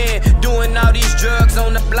old man. Doing all these drugs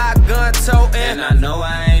on the block, gun toting. And I know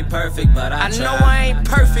I ain't perfect. perfect, but I know I ain't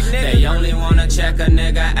perfect, nigga. They only wanna check a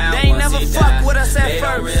nigga out. They ain't never fuck with us at they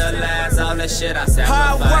first. They don't realize all the shit I sacrificed.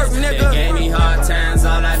 Hard work, nigga. They gave me hard times,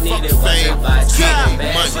 all I needed was advice.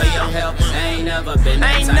 Beg for your help, I ain't never been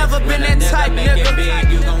that type. Make it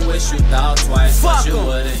big, you gon' wish you thought twice, but you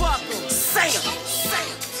wouldn't. Say 'em.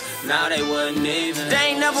 Now they wouldn't even. They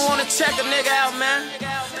ain't never wanna check a nigga out, man.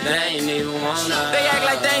 They ain't even wanna. They act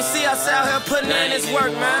like they ain't see us out here putting in this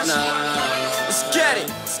work, man. Let's get it.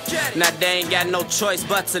 Now they ain't got no choice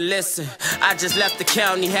but to listen. I just left the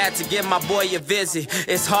county, had to give my boy a visit.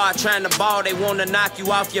 It's hard trying to ball, they wanna knock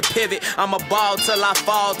you off your pivot. I'ma ball till I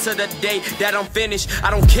fall to the day that I'm finished. I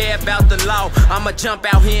don't care about the law, I'ma jump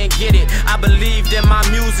out here and get it. I believed in my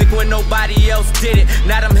music when nobody else did it.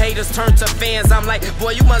 Now them haters turn to fans, I'm like,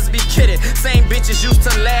 boy, you must be kidding. Same bitches used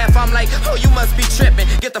to laugh, I'm like, oh, you must be tripping.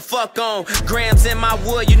 Get the fuck on. Grams in my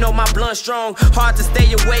wood, you know my blunt strong. Hard to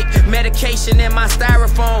stay awake, medication in my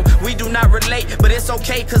styrofoam. We do not relate, but it's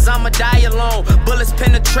okay, cause I'ma die alone. Bullets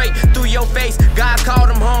penetrate through your face, God called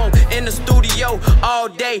them home. In the studio all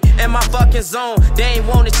day, in my fucking zone. They ain't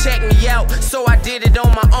wanna check me out, so I did it on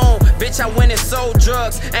my own. Bitch, I went and sold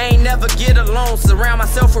drugs, I ain't never get alone. Surround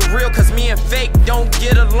myself for real, cause me and fake don't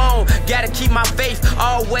get along. Gotta keep my faith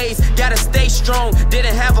always, gotta stay strong.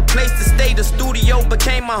 Didn't have a place to stay, the studio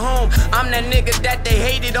became my home. I'm that nigga that they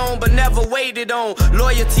hated on, but never waited on.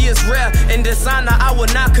 Loyalty is rare, and dishonor I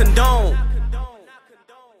will not condone.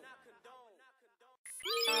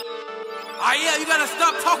 Oh yeah, you gotta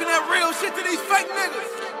stop talking that real shit to these fake niggas.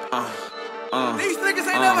 These niggas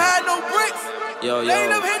ain't never had no bricks. They ain't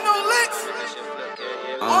never hit no licks.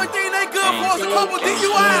 Only thing they good for is a couple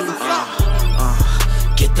DUIs or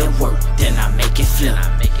something. Get the work, then I make it flip.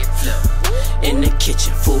 In the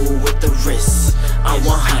kitchen, fool with the wrist. I'm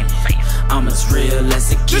 100, I'm as real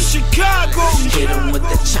as it gets. Chicago. Hit him with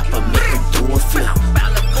the chopper, make him do a flip.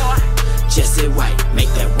 Jessie White,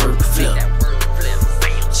 make that work flip.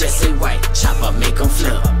 Jessie White, chopper, make him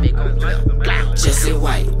flip. Jessie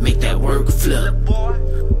White, make that work flip.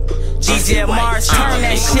 DJ Amaris, turn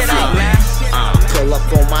that shit up, man. Pull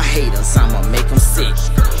up on my haters, I'ma make them sick.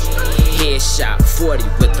 Headshot 40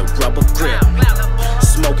 with the rubber grip.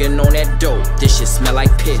 Smoking on that dope, this shit smell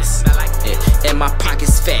like piss. And my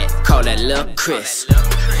pocket's fat, call that Lil' Chris.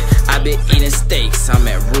 I been eating steaks, I'm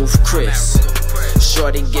at Roof Chris.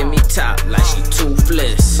 Shorty give me top like she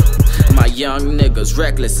toothless. My young niggas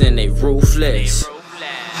reckless and they ruthless.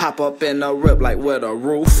 Hop up in the rip like where the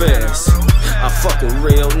roof is. I fuck with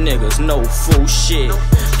real niggas, no fool shit.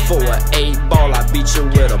 For an 8-ball, I beat you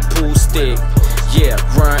with a pool stick. Yeah,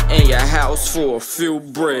 run in your house for a few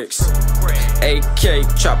bricks. AK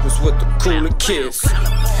choppers with the cooler kids.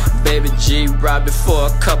 Baby G robbed it for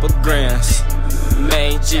a couple grands.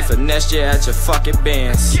 Main G finesse you at your fucking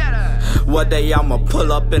bands. One day I'ma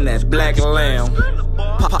pull up in that black lamb.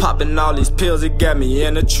 Popping all these pills, it got me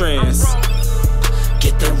in a trance.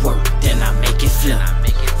 Get the work, then I make it flip.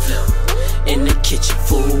 In the kitchen,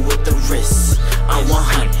 fool with the wrist. I'm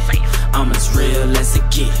 100, I'm as real as it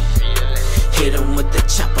get. Hit him with the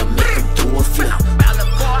chopper, make him do a flip.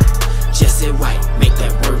 Jessie White, make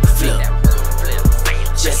that work flip.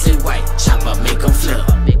 Jessie White, chopper, make him flip.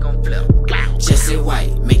 Jessie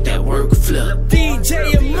White, make that work flip.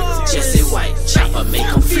 DJ Amaris. Jessie White, chopper, make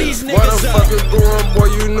him flip. What the fuck is going, boy?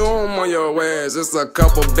 You know I'm on your ass. It's a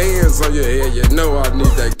couple bands on your head. You know I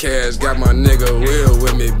need that cash. Got my nigga Will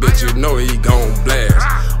with me, bitch. You know he gon' blast.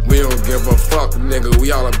 We don't give a fuck, nigga.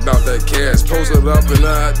 We all about that cash. Posted up in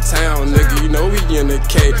our town, nigga. You know we in the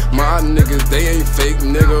K. My niggas, they ain't fake,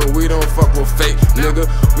 nigga. We don't fuck with fake, nigga.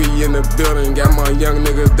 We in the building. Got my young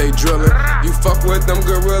niggas, they drillin'. You fuck with them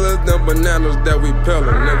gorillas, them bananas that we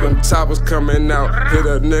pillin'. Nigga, them choppers coming out. Hit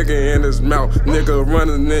a nigga in his mouth. Nigga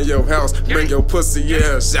running in your house. Bring your pussy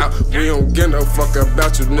ass out. We don't give no fuck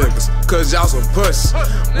about you niggas. Cause y'all some pussies.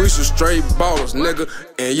 We some straight ballers, nigga.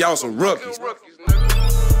 And y'all some rookies.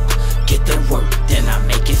 Get the work, then I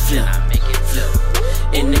make it flip.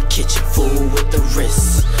 In the kitchen, fool with the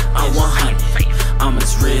wrist. I'm 100, I'm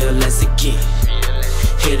as real as it get.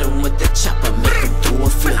 Hit him with the chopper, make him do a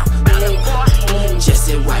flip.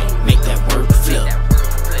 Jessie White, make that work flip.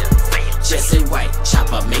 Jessie White,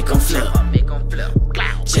 chopper, make him flip.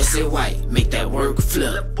 Jessie White, make that work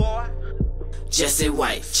flip. Jessie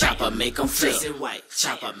White, chopper, make him flip. Jessie White,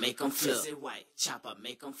 chopper, make him flip. Chopper,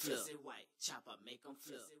 make him flip. Chopper, make him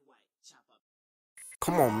flip.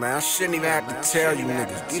 Come on, man. I shouldn't even have to tell you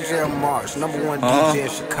niggas. DJ Amaris, #1 DJ in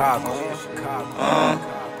Chicago.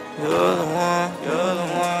 You're the one,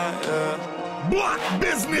 yeah. Block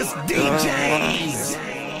business DJs.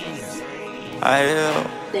 I am.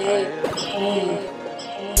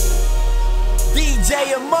 DJ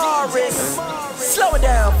DJ Amaris, slow it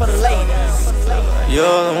down for the ladies.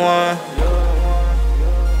 You're the one.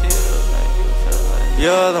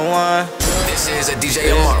 You're the one. This is a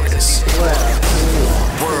DJ Amaris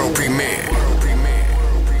world premiere.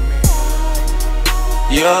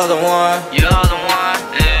 You're the one. You're the one.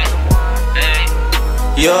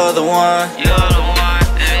 You're the one. You're the one.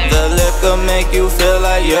 The liquor make you feel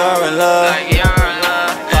like you're in love. Like you're in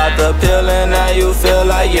love. Pop the pill and now you feel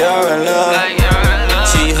like you're in love. Like you're in love.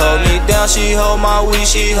 She hold me down, she hold my weed,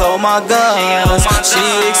 she hold my guns. She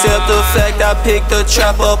accept the fact I picked the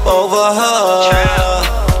trap up over her.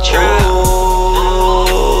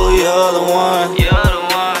 Ooh, you're the one. You're the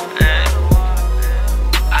one.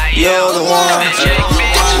 You're the one.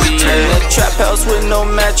 In the trap house with no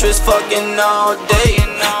mattress, fucking all day.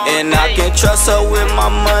 And I can trust her with my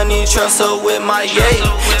money, trust her with my yay.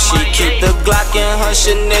 She keep the Glock in her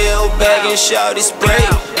Chanel bag and shawty spray.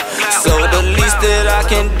 So the least that I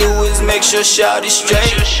can do is make sure shawty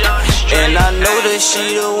straight. And I know that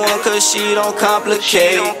she the one cause she don't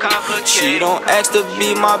complicate. She don't ask to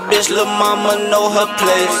be my bitch, lil' mama know her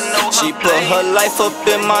place. She put her life up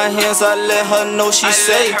in my hands, I let her know she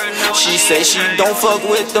safe. She say she don't fuck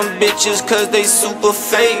with them bitches cause they super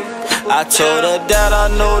fake. I told her that I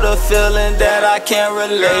know the feeling that I can't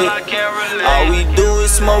relate. All we do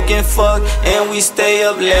is smoke and fuck and we stay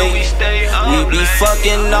up late. We be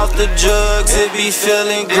fucking off the drugs, it be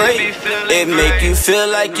feeling great. It make you feel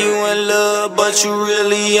like you in love but you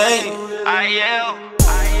really ain't.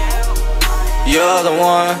 You're the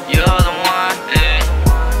one. You're the one.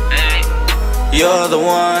 You're the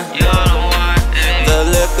one. You're the one. The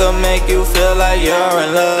liquor make you feel like you're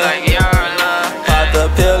in love. Like you're in love. Pop the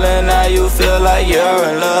pill and now you feel like you're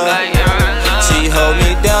in love. Like you're in love. She hold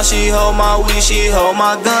me down, she hold my weed, she hold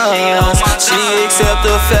my guns. She accept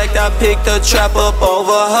the fact I picked the trap up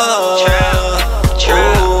over her.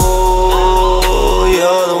 Ooh,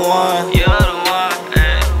 you're the one. You're the one.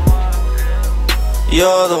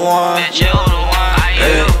 You're the one. You're the one.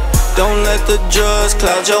 Ay, don't let the drugs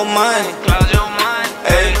cloud your mind. Cloud your mind.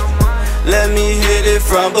 Ay, let me hit it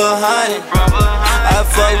from behind. I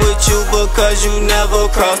fuck with you because you never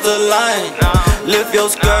cross the line. Lift your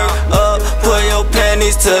skirt up, put your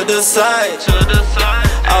panties to the side.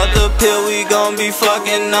 Out the pill we gon' be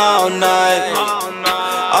fucking all night.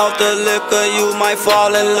 Off the liquor you might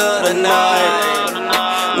fall in love tonight.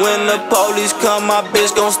 When the police come my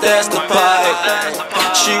bitch gon' stash the pipe.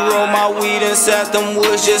 She roll my weed inside them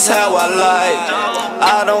woods just how I like.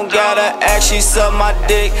 I don't gotta ask, she suck my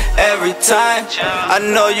dick every time. I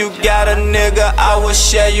know you got a nigga, I will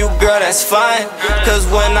share you, girl, that's fine. Cause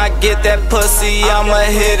when I get that pussy, I'ma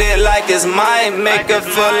hit it like it's mine. Make her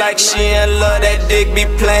feel like she in love, that dick be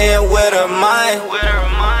playing with her mind.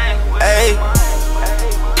 Ay,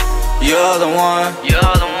 you're the one. You're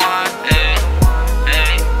the one.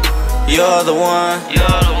 You're the one. You're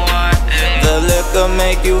the one. The liquor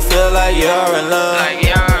make you feel like you're in love. Like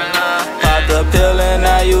you're in love. Pop the pill and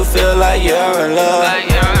now you feel like you're in love. Like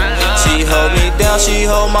you're in love. She hold me down, she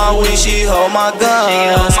hold my weed, she hold my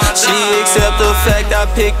guns. She accept the fact I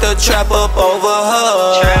picked the trap up over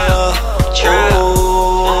her.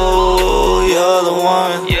 Ooh, you're the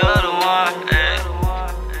one. You're the one.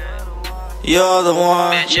 You're the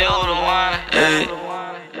one. You're the one. Ay.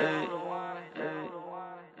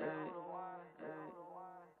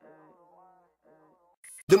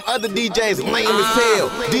 Them other DJs lame as hell.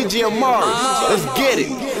 DJ Amaris, let's get it.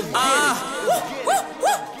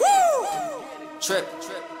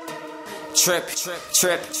 Trippin',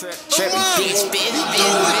 bitch.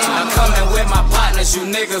 I'm coming with my partners, you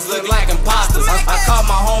niggas look like imposters. I call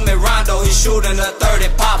my homie Rondo, he shooting a 30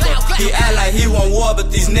 popper. He act like he want war, but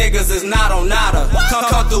these niggas is not on nada.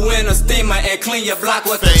 Come through in a steamer and clean your block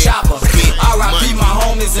with the chopper. R.I.P. my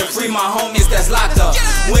homies and free my homies that's locked up.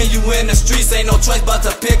 When you in the streets, ain't no choice but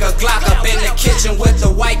to pick a Glock up. In the kitchen with the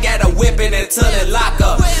white, gotta whip it until it lock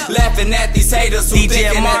up. Laughing at these haters who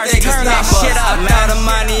thinking that they can stop us. I'm out of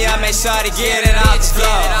money, I make sure to get it off the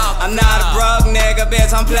floor. I'm not a broke nigga,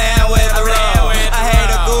 bitch, I'm playing with the road. I hate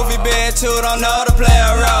a goofy bitch who don't know to play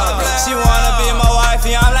a role. She wanna be my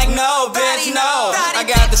wifey, I'm like, no, bitch, no. I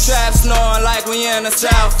got the trap snoring like we in the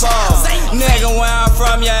South Pole. Nigga, where I'm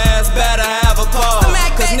from, your ass better have a pole.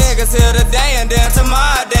 Cause nigga niggas here today and then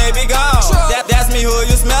tomorrow they be gone. That's me who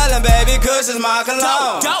you smelling, baby, Kush is my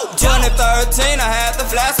cologne. 2013, I had the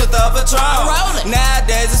flash with the Patron.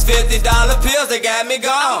 Nowadays it's $50 pills, they got me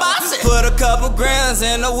gone. Put a couple grams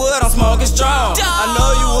in the wood, I'm smoking strong. I know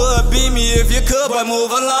you would beat me if you could, but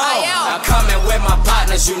move along. I'm coming with my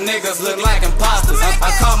partners, you niggas look like imposters.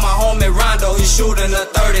 I call my homie Rondo, he shooting a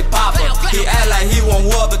 30 popper. He act like he want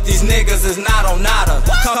war, but these niggas is not on nada.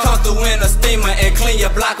 Come through in a steamer and clean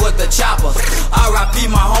your block with the chopper. R.I.P.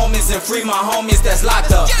 my homies and free my homies that's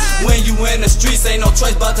locked up. When you in the streets, ain't no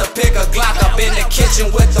choice but to pick a Glock up. In the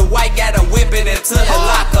kitchen with the white, gotta whip it until it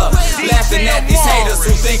lock up. Laughing at these haters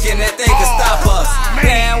who thinking that they can stop us.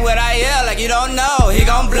 Playing with I.L. like you don't know, he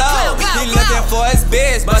gon' blow. He looking for his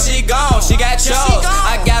bitch, but she gone, she got chose.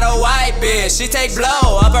 I got a white bitch, she take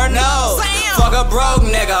blow up her nose. Fuck a broke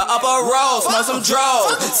nigga, up a roll, smoke some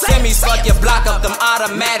dro. Timmy fuck your block up, them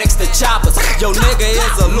automatics, the choppers. Yo nigga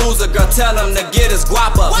is a loser, girl, tell him to get his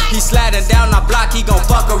guap up. He sliding down our block, he gon'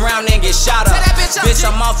 fuck around and get shot up. Bitch,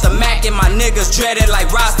 I'm off the Mac and my niggas dreaded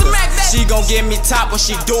like rosters. She gon' give me top when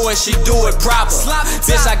she do it proper.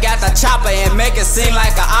 Bitch, I got the chopper and make it seem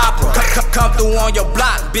like an opera. Come through on your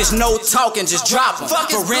block, bitch, no talking, just drop 'em.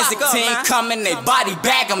 Forensic team coming, they body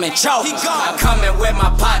bag 'em and choke 'em. I'm coming with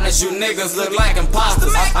my partners, you niggas look like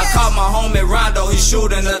imposters. I call my homie Rondo, he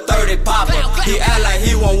shooting a 30 popper. He act like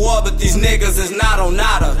he want war, but these niggas is not on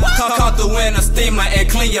nada. Come through in a steamer and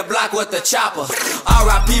clean your block with the chopper.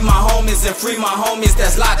 R.I.P. my homies and free my homies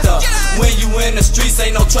that's locked up. When you in the streets,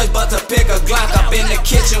 ain't no choice but to pick a Glock up. In the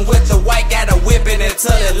kitchen with the white, gotta whip it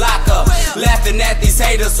until it lock up. Laughing at these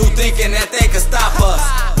haters who thinking that they can stop us.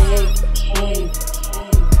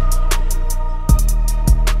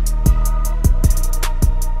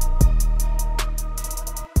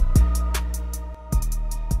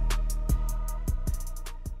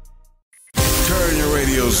 Turn your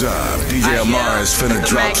radios up. DJ Amaris finna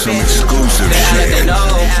drop some exclusive shit.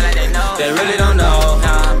 They really don't know.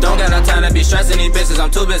 Don't got no time to be stressing these bitches.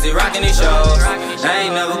 I'm too busy rocking these shows. I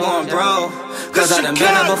ain't never going broke, cause I done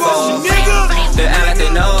been there before. They act like they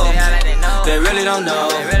know. They really don't know.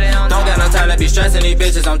 Don't got no time to be stressing these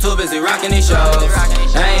bitches. I'm too busy rocking these shows.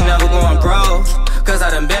 I ain't never going broke, cause I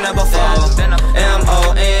done been there before.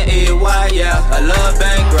 M-O-N-E-Y, yeah. I love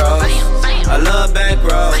bankrolls. I love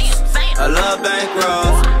bankrolls. I love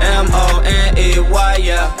bankrolls. M-O-N-E-Y,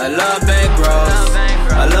 yeah. I love bankrolls.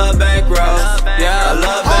 I love bankrolls. Yeah, I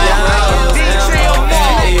love bankrolls.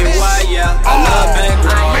 M-O-N-E-Y, yeah. I love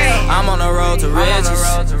bankrolls. I'm on the road to riches.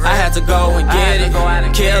 I had to go and get it.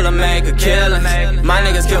 Kill or make a killing. My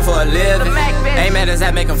niggas kill for a living. Ain't mad as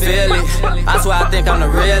that make them feel it. I swear I think I'm the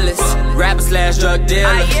realest. Rapper slash drug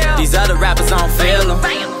dealer. These other rappers don't feel them.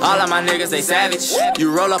 All of my niggas, they savage.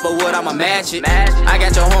 You roll up a wood, I'ma match it. I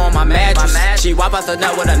got your hoe on my mattress. She wipe out the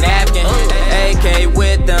nut with a napkin. AK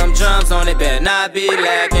with them drums on it, better not be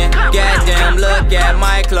lacking. Goddamn, look at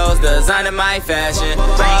my clothes, designing my fashion.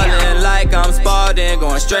 Ballin' like I'm Spalding,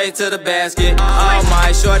 going straight to the basket. All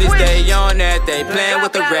my shorties, they on that, they playin'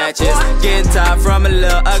 with the ratchets. Getting top from a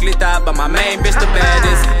little ugly thought, but my main bitch the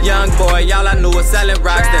baddest. Young boy, all I knew was selling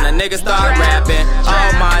rocks, then a nigga start rapping.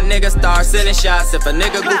 All my niggas start sending shots if a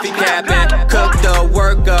nigga goofy capping. Cook the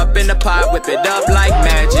work up in the pot, whip it up like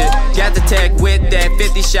magic. Got the tech with that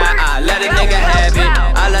 50 shot, I let a nigga have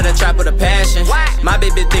it. I let her trap with a passion. My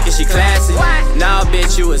baby thinking she classy. Nah,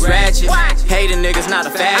 bitch, you is ratchet. Hating niggas not a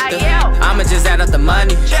factor. I'ma just add up the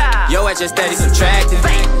money. Yo, I just steady subtracting.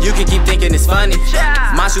 You can keep thinking it's funny.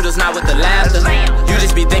 My shooter's not with the laughter. You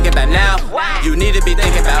just be thinking about now. You need to be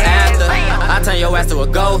thinking about after. I turn your ass to a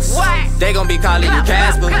ghost. They gon' be calling you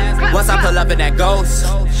Casper. Once I pull up in that ghost,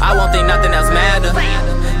 I won't think nothing else matter.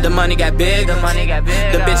 The money got bigger,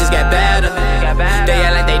 the bitches got better. They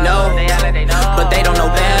act like they know, but they don't know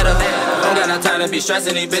better. Don't got no time to be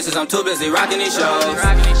stressing these bitches, I'm too busy rocking these shows.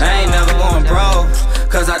 I ain't never going broke,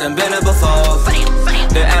 cause I done been there before.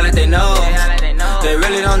 They act like they know, they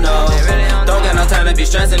really don't know. Don't got no time to be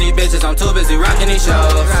stressing these bitches, I'm too busy rocking these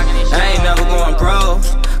shows. I ain't never going broke,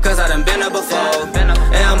 cause I done been there before.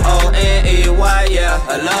 M-O-N-E-Y, yeah.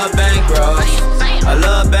 I love bankrolls. I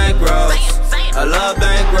love bankrolls. I love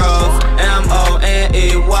bankrolls.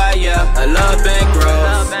 M-O-N-E-Y, yeah. I love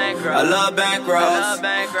bankrolls. I love bankrolls.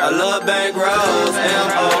 I love bankrolls.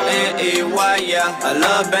 M-O-N-E-Y, yeah. I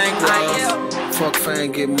love bankrolls. Fuck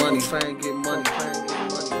fame, get money. Fame, get money.